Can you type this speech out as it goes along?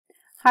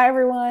Hi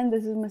everyone,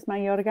 this is Miss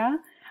Mayorga.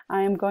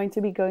 I am going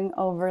to be going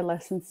over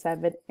lesson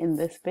 7 in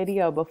this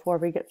video. Before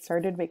we get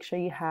started, make sure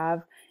you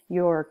have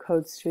your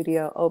Code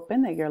Studio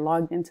open, that you're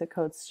logged into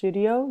Code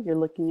Studio, you're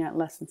looking at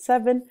lesson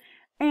 7,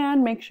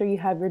 and make sure you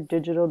have your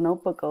digital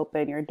notebook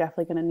open. You're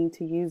definitely going to need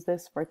to use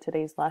this for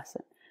today's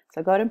lesson.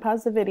 So go ahead and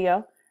pause the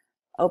video,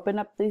 open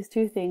up these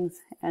two things,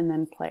 and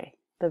then play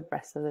the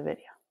rest of the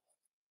video.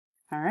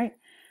 All right.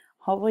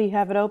 Hopefully you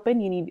have it open.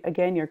 You need,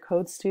 again, your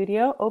Code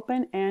Studio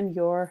open and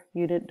your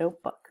unit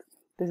notebook.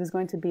 This is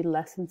going to be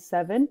lesson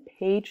 7,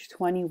 page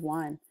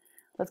 21.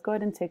 Let's go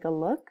ahead and take a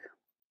look.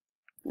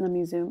 Let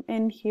me zoom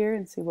in here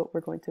and see what we're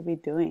going to be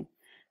doing.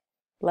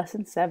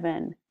 Lesson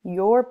 7,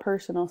 your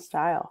personal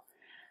style.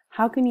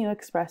 How can you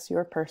express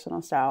your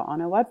personal style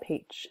on a web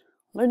page?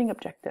 Learning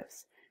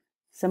objectives.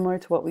 Similar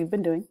to what we've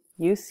been doing,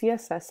 use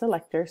CSS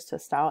selectors to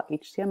style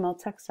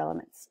HTML text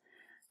elements.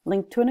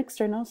 Link to an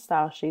external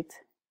style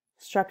sheet.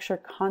 Structure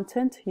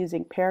content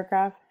using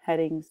paragraph,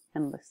 headings,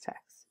 and list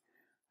text.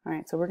 All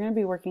right, so we're going to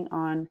be working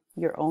on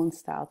your own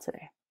style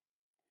today.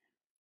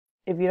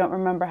 If you don't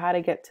remember how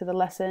to get to the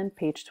lesson,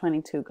 page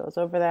 22 goes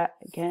over that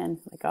again,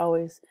 like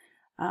always.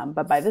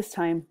 But by this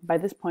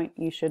point,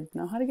 you should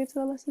know how to get to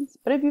the lessons.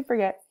 But if you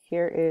forget,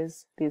 here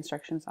is the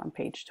instructions on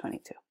page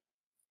 22.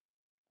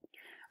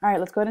 All right,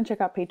 let's go ahead and check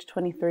out page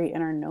 23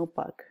 in our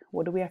notebook.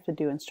 What do we have to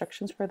do?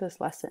 Instructions for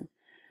this lesson.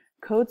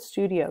 Code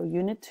Studio,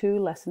 Unit 2,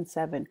 Lesson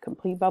 7.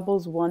 Complete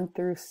bubbles 1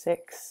 through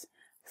 6.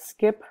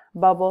 Skip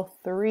bubble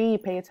 3.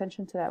 Pay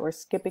attention to that. We're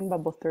skipping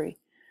bubble 3.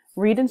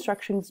 Read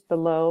instructions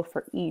below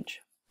for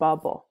each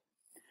bubble.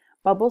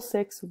 Bubble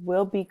 6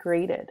 will be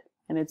graded,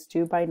 and it's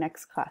due by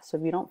next class. So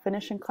if you don't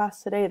finish in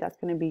class today, that's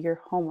going to be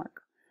your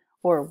homework,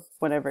 or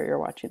whenever you're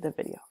watching the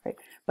video, right?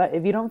 But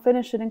if you don't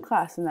finish it in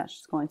class, then that's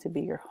just going to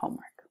be your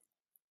homework.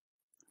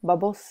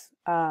 Bubbles.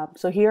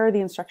 So here are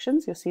the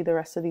instructions. You'll see the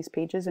rest of these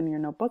pages in your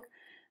notebook.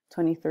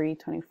 23,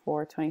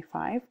 24,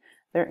 25.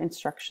 They're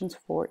instructions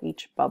for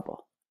each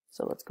bubble.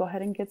 So let's go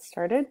ahead and get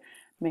started.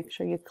 Make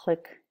sure you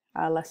click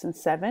lesson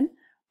 7,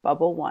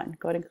 bubble 1.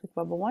 Go ahead and click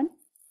bubble 1.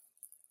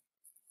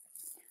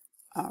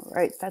 All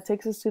right, that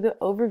takes us to the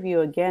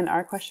overview. Again,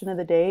 our question of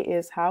the day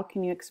is, how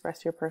can you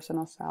express your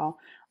personal style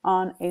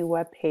on a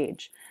web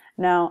page?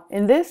 Now,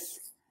 in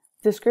this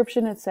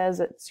description, it says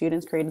that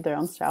students created their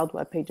own styled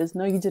web pages.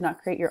 No, you did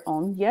not create your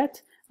own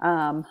yet.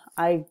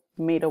 I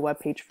made a web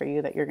page for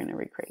you that you're going to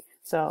recreate.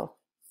 So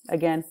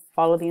again,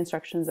 follow the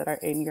instructions that are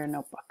in your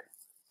notebook.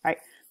 All right,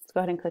 let's go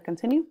ahead and click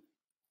continue.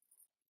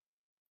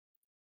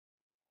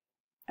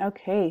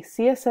 Okay,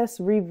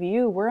 CSS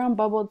review. We're on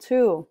bubble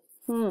 2.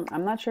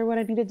 I'm not sure what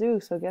I need to do.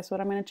 So guess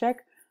what I'm going to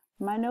check?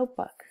 My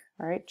notebook.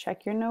 All right,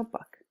 check your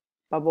notebook.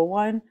 Bubble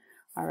 1,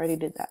 already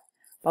did that.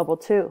 Bubble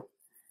 2,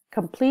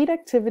 complete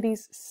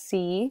activities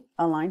C,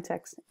 align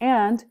text,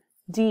 and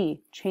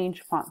D,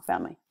 change font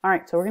family. All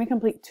right, so we're going to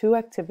complete 2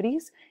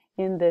 activities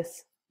in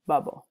this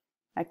bubble.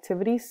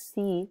 Activity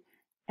C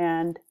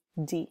and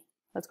D.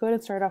 Let's go ahead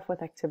and start off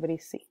with activity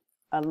C,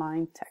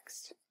 align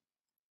text.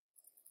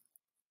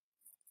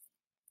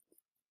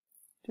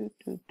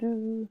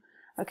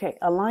 Okay,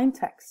 align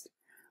text.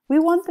 We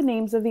want the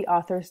names of the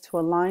authors to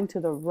align to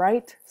the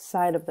right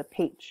side of the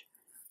page.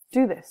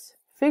 Do this.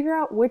 Figure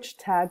out which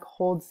tag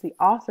holds the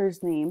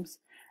author's names.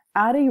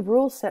 Add a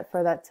rule set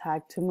for that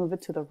tag to move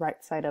it to the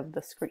right side of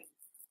the screen.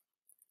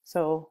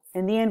 So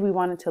in the end, we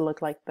want it to look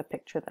like the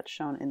picture that's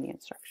shown in the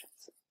instructions.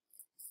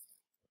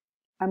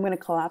 I'm going to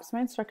collapse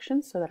my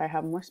instructions so that I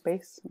have more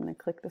space. I'm going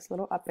to click this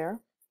little up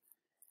arrow,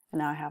 and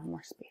now I have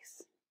more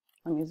space.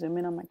 Let me zoom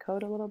in on my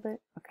code a little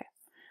bit. Okay,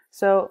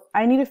 so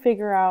I need to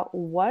figure out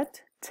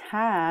what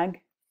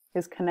tag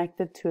is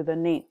connected to the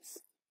names.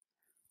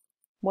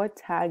 What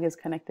tag is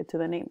connected to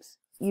the names?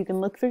 You can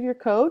look through your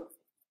code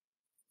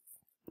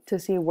to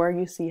see where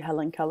you see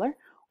Helen Keller,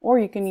 or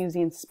you can use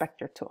the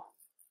inspector tool.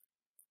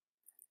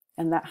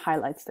 And that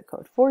highlights the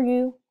code for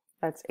you.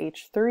 That's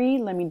H3.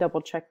 Let me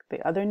double check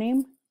the other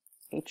name,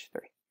 H3.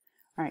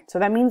 All right, so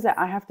that means that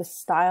I have to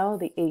style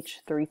the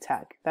H3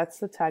 tag. That's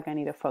the tag I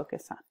need to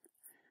focus on.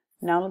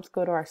 Now let's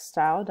go to our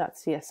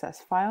style.css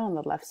file on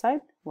the left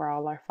side, where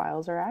all our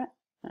files are at.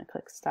 I'm going to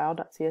click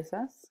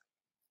style.css.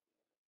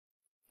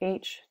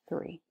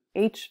 H3.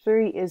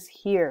 H3 is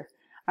here.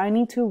 I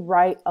need to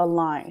write a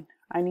line.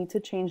 I need to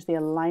change the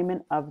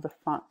alignment of the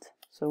font.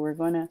 So we're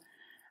going to,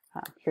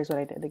 here's what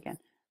I did again.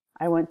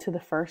 I went to the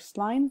first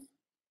line,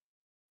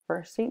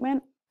 first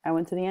statement. I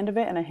went to the end of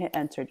it and I hit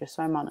enter just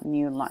so I'm on a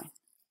new line.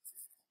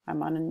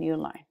 I'm on a new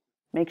line.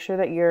 Make sure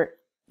that you're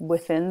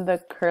within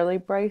the curly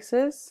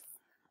braces.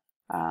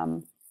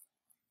 And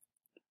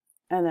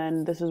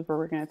then this is where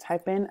we're going to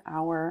type in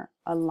our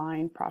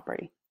align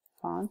property.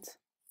 Font,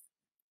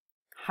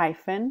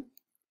 hyphen,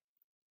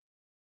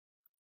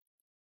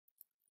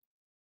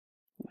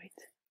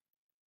 wait.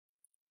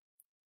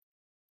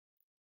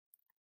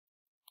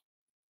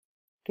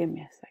 Give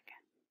me a second.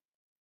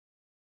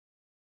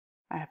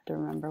 I have to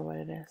remember what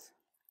it is.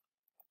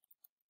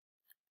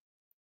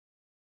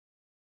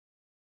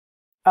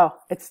 Oh,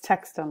 it's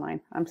text align.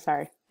 I'm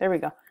sorry. There we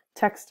go.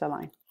 Text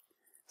align.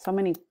 So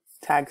many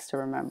tags to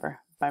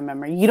remember. by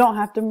memory. You don't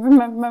have to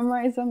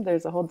memorize them.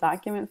 There's a whole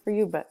document for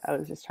you, but I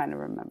was just trying to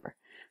remember.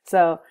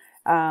 So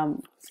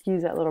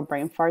excuse that little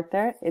brain fart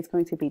there. It's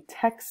going to be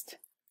text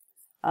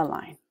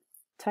align,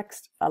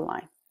 text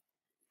align,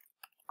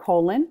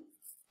 colon.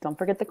 Don't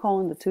forget the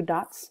colon, the 2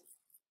 dots.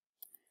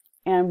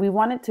 And we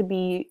want it to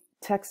be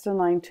text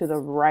align to the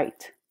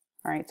right.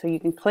 All right, so you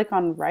can click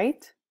on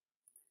right.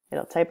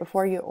 It'll type it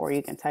for you, or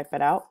you can type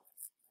it out,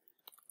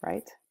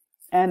 right?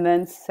 And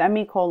then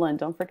semicolon.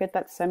 Don't forget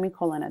that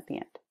semicolon at the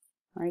end.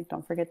 All right,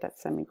 don't forget that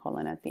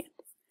semicolon at the end.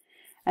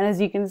 And as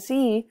you can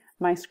see,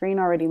 my screen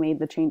already made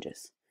the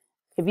changes.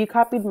 If you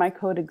copied my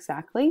code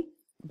exactly,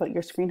 but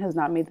your screen has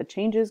not made the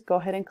changes, go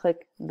ahead and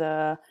click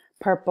the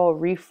purple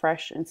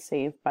refresh and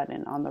save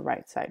button on the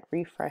right side.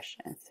 Refresh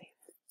and save.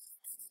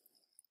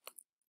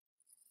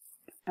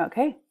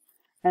 Okay,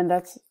 and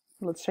let's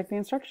check the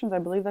instructions. I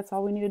believe that's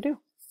all we need to do.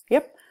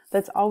 Yep,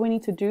 that's all we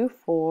need to do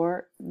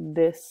for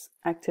this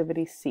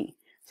activity C.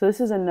 So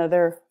this is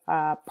another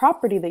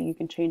property that you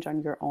can change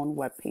on your own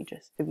web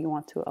pages. If you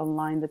want to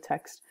align the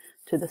text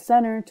to the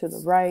center, to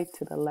the right,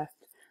 to the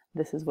left,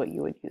 this is what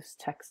you would use,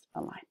 text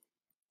align.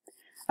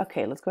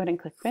 Okay, let's go ahead and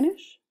click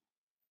finish.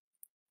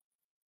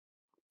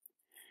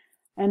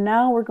 And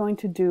now we're going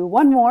to do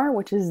one more,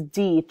 which is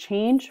D,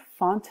 change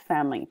font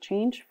family,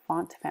 change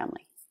font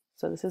family.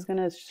 So this is going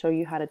to show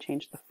you how to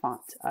change the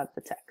font of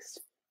the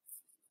text.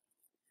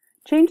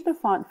 Change the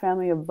font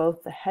family of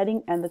both the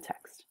heading and the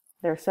text.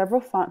 There are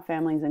several font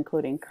families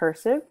including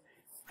cursive,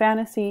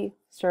 fantasy,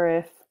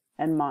 serif,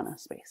 and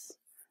monospace.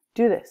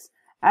 Do this.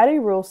 Add a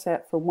rule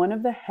set for one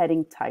of the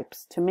heading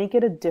types to make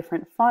it a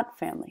different font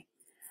family.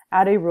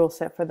 Add a rule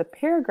set for the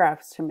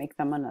paragraphs to make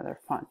them another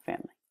font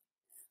family.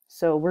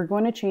 So we're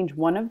going to change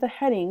one of the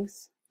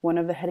headings, one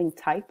of the heading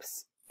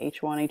types,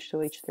 H1, H2,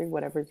 H3,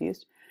 whatever is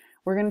used.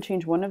 We're going to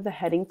change one of the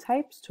heading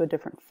types to a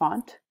different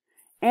font,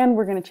 and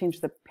we're going to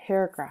change the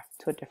paragraph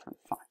to a different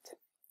font.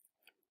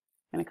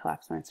 I'm going to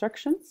collapse my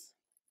instructions.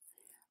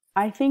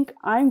 I think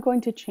I'm going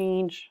to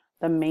change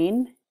the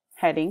main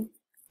heading,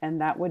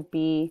 and that would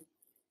be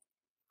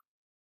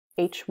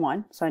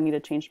H1. So I need to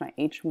change my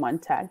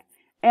H1 tag,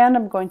 and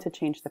I'm going to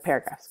change the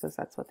paragraphs because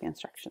that's what the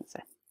instructions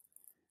said.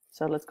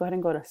 So let's go ahead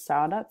and go to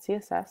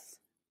style.css,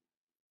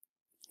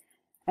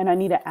 and I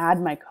need to add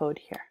my code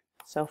here.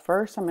 So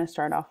first I'm going to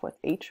start off with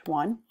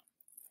H1,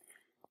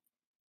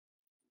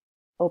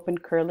 open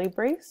curly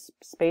brace,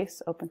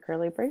 space, open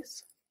curly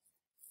brace,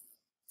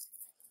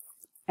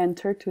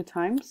 enter 2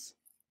 times,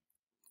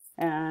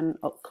 and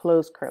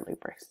close curly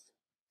brace.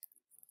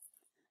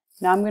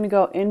 Now I'm going to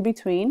go in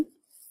between,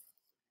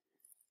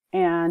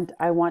 and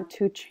I want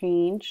to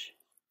change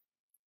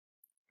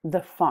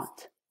the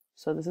font.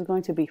 So this is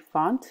going to be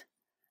font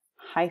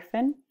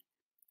hyphen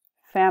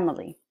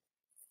family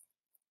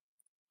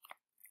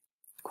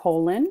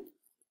colon,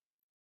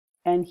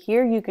 and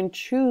here you can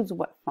choose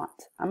what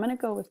font. I'm going to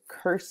go with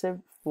cursive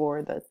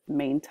for the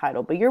main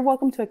title, but you're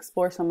welcome to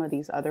explore some of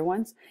these other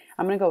ones.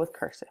 I'm going to go with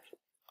cursive.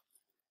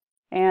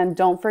 And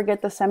don't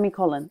forget the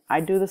semicolon.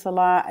 I do this a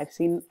lot. I've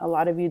seen a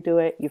lot of you do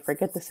it. You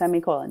forget the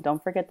semicolon.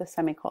 Don't forget the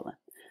semicolon.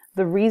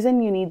 The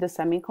reason you need the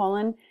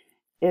semicolon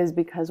is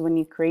because when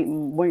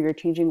you're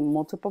changing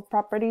multiple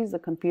properties, the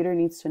computer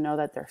needs to know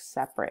that they're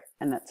separate,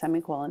 and that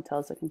semicolon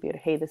tells the computer,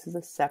 hey, this is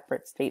a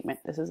separate statement.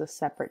 This is a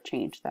separate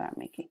change that I'm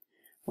making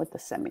with the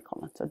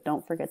semicolon. So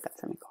don't forget that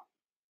semicolon.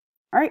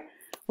 All right,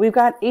 we've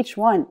got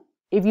H1.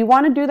 If you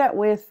want to do that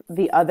with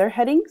the other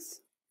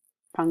headings,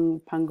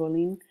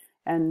 pangolin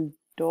and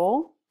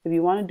dole, if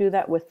you want to do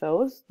that with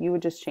those, you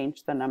would just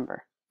change the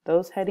number.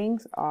 Those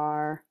headings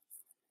are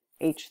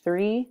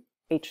H3,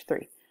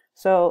 H3.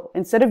 So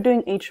instead of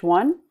doing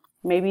H1,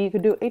 maybe you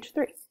could do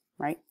H3,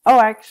 right? Oh,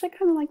 I actually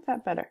kind of like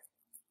that better.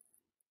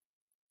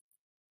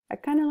 I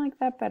kind of like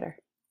that better.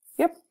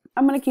 Yep,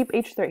 I'm going to keep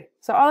H3.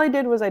 So all I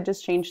did was I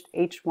just changed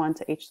H1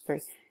 to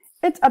H3.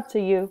 It's up to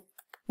you.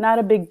 Not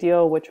a big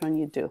deal which one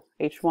you do,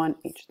 H1,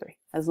 H3,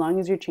 as long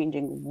as you're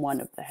changing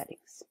one of the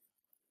headings.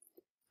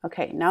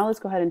 Okay, now let's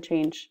go ahead and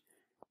change.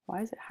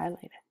 Why is it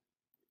highlighted?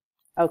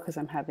 Oh, because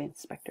I'm having the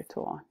inspector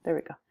tool on. There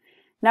we go.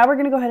 Now we're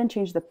going to go ahead and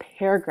change the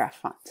paragraph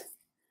font.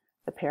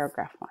 The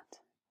paragraph font.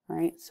 All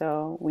right,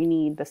 so we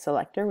need the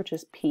selector, which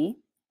is P.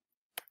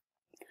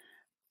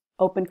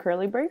 Open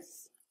curly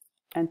brace,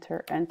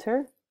 enter,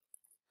 enter,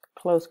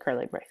 close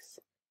curly brace.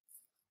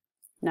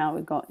 Now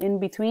we go in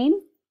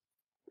between,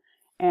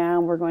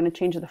 and we're going to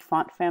change the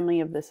font family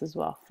of this as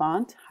well.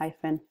 Font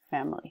hyphen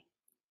family,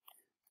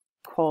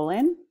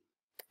 colon,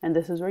 and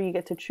this is where you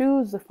get to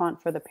choose the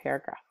font for the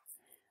paragraph.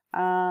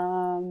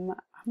 I'm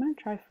going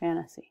to try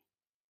fantasy.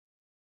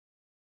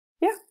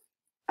 Yeah,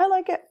 I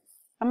like it.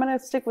 I'm going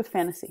to stick with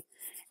fantasy,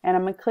 and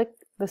I'm going to click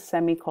the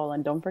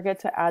semicolon. Don't forget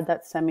to add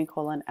that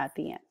semicolon at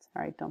the end.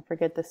 All right, don't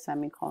forget the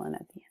semicolon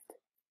at the end.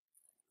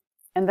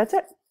 And that's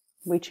it.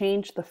 We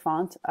changed the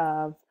font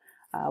of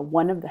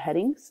one of the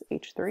headings,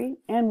 H3,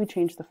 and we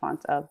changed the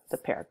font of the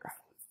paragraph.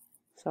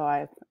 So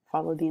I've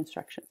followed the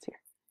instructions here.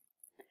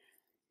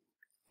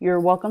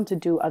 You're welcome to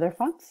do other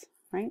fonts,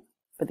 right?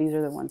 But these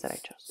are the ones that I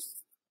chose.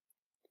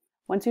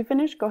 Once you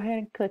finish, go ahead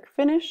and click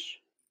finish.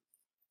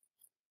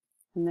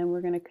 And then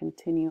we're going to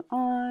continue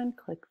on,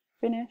 click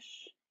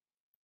finish.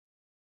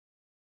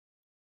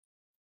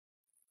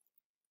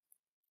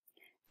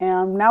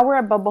 And now we're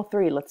at bubble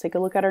 3. Let's take a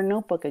look at our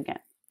notebook again.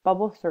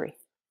 Bubble 3.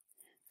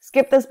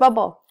 Skip this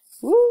bubble.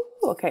 Woo!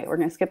 Okay, we're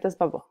going to skip this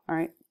bubble. All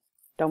right.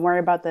 Don't worry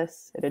about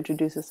this. It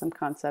introduces some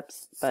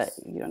concepts, but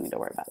you don't need to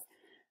worry about it.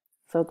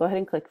 So go ahead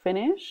and click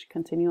finish.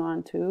 Continue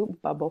on to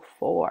bubble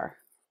 4.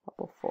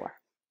 Bubble 4.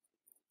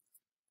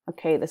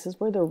 Okay, this is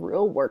where the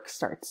real work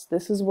starts.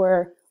 This is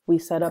where we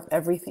set up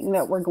everything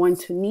that we're going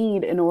to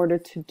need in order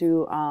to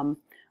do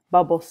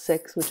bubble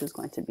 6, which is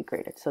going to be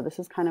graded. So this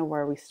is kind of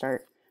where we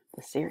start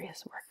the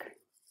serious work.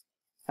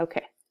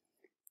 Okay.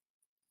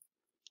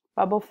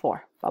 Bubble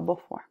 4.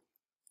 Bubble 4.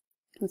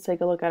 Let's take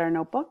a look at our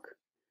notebook.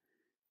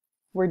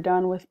 We're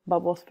done with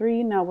bubble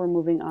 3. Now we're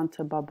moving on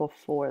to bubble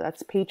 4.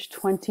 That's page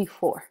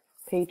 24.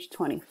 Page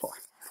 24.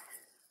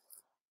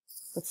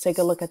 Let's take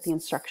a look at the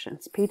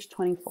instructions. Page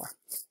 24.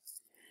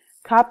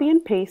 Copy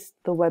and paste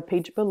the web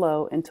page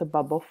below into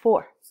bubble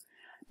 4.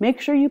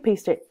 Make sure you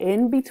paste it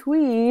in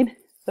between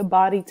the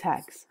body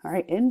tags. All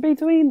right, in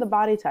between the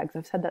body tags.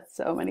 I've said that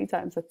so many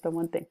times. That's the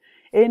one thing.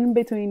 In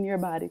between your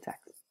body tags.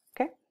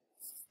 Okay?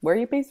 Where are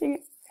you pasting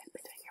it? In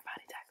between your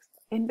body tags.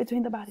 In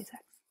between the body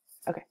tags.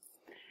 Okay.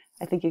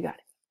 I think you got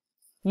it.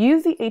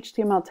 Use the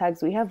HTML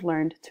tags we have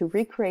learned to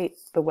recreate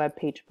the web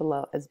page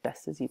below as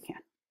best as you can.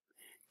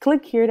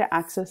 Click here to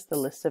access the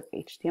list of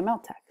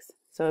HTML tags.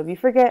 So if you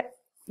forget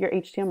your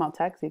HTML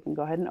tags, you can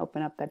go ahead and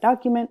open up that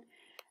document,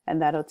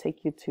 and that'll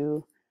take you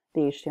to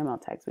the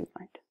HTML tags we've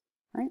learned.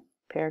 Right?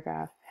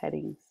 Paragraph,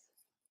 headings,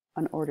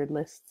 unordered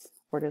lists,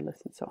 ordered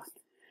lists, and so on.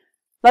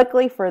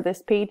 Luckily for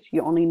this page,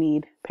 you only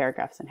need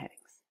paragraphs and headings.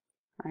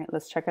 All right,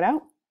 let's check it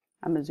out.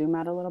 I'm going to zoom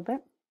out a little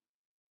bit.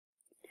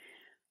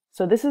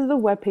 So this is the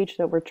web page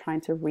that we're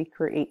trying to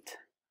recreate,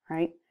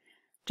 right?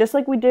 Just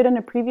like we did in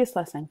a previous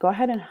lesson, go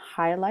ahead and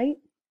highlight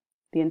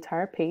the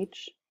entire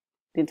page,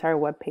 the entire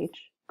web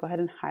page. Go ahead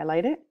and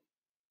highlight it.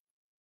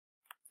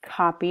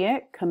 Copy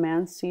it,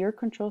 Command-C or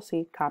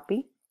Control-C,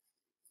 copy.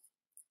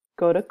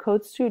 Go to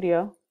Code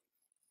Studio.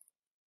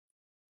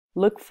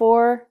 Look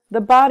for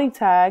the body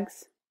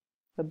tags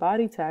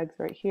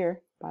right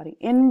here, body,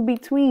 in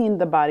between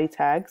the body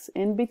tags,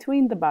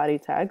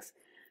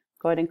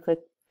 Go ahead and click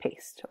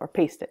paste or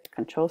paste it.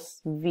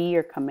 Control-V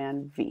or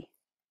Command-V.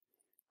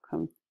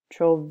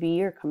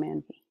 Control-V or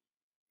Command-V.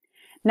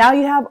 Now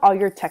you have all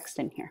your text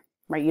in here,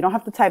 right? You don't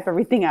have to type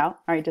everything out,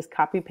 all right? Just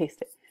copy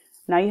paste it.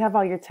 Now you have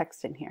all your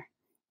text in here.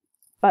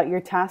 But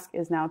your task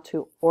is now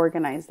to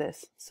organize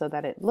this so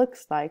that it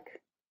looks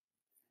like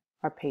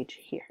our page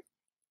here.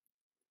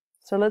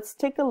 So let's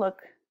take a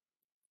look.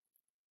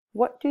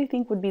 What do you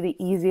think would be the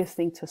easiest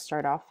thing to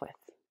start off with?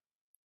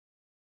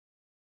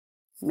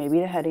 Maybe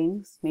the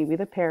headings, maybe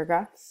the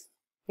paragraphs.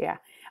 Yeah,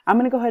 I'm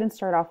going to go ahead and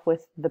start off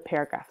with the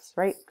paragraphs,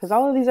 right? Because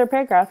all of these are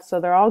paragraphs, so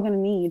they're all going to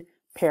need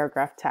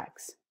paragraph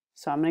tags.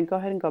 So I'm going to go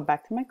ahead and go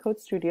back to my Code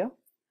Studio,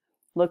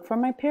 look for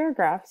my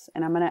paragraphs,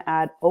 and I'm going to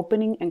add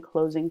opening and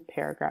closing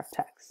paragraph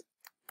tags.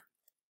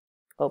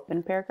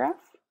 Open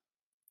paragraph,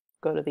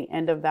 go to the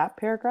end of that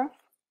paragraph,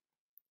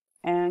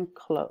 and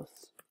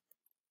close.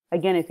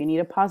 Again, if you need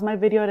to pause my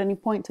video at any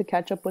point to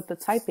catch up with the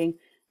typing,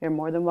 you're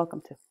more than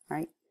welcome to,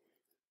 right?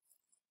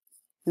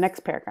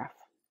 Next paragraph.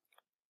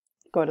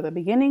 Go to the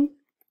beginning,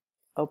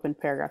 open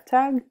paragraph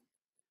tag,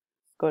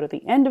 go to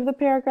the end of the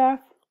paragraph,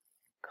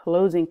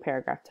 closing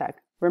paragraph tag.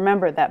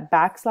 Remember that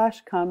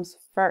backslash comes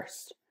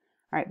first.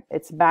 All right,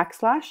 it's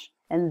backslash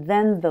and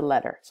then the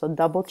letter. So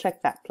double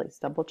check that, please.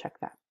 Double check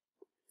that.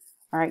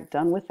 All right,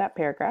 done with that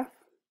paragraph.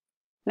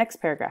 Next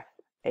paragraph,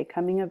 a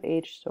coming of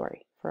age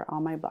story for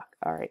all my block.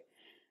 All right,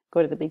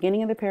 go to the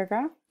beginning of the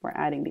paragraph. We're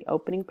adding the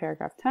opening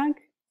paragraph tag.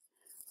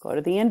 Go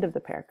to the end of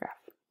the paragraph.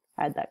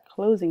 Add that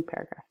closing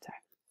paragraph tag.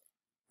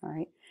 All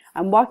right.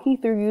 I'm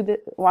walking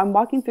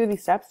through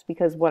these steps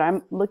because what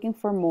I'm looking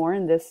for more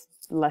in this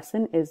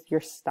lesson is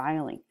your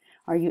styling.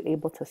 Are you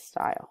able to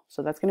style?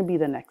 So that's going to be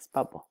the next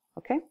bubble.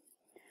 Okay.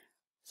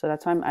 So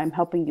that's why I'm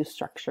helping you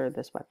structure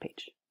this web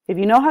page. If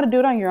you know how to do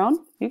it on your own,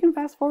 you can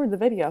fast forward the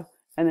video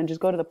and then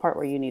just go to the part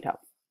where you need help.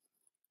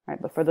 All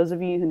right. But for those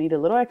of you who need a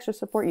little extra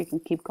support, you can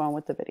keep going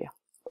with the video.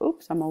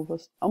 Oops, I'm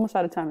almost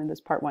out of time in this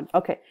part 1.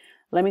 Okay.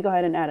 Let me go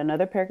ahead and add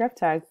another paragraph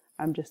tag.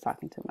 I'm just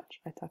talking too much.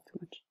 I talk too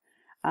much.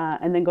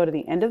 And then go to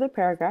the end of the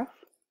paragraph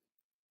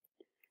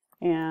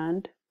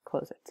and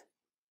close it.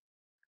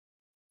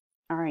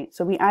 All right,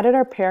 so we added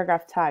our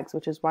paragraph tags,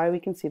 which is why we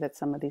can see that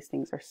some of these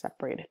things are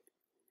separated.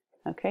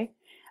 Okay,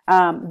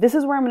 this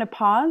is where I'm going to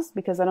pause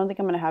because I don't think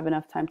I'm going to have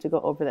enough time to go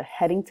over the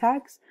heading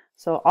tags.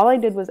 So all I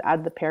did was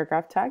add the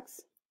paragraph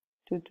tags.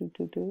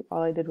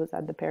 All I did was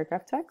add the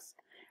paragraph tags.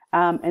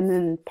 And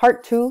then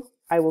part 2,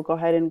 I will go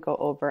ahead and go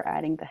over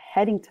adding the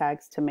heading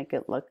tags to make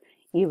it look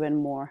even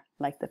more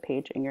like the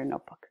page in your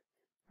notebook.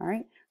 All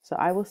right, so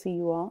I will see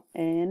you all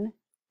in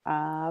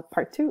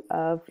part 2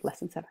 of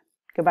lesson 7.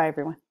 Goodbye,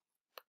 everyone.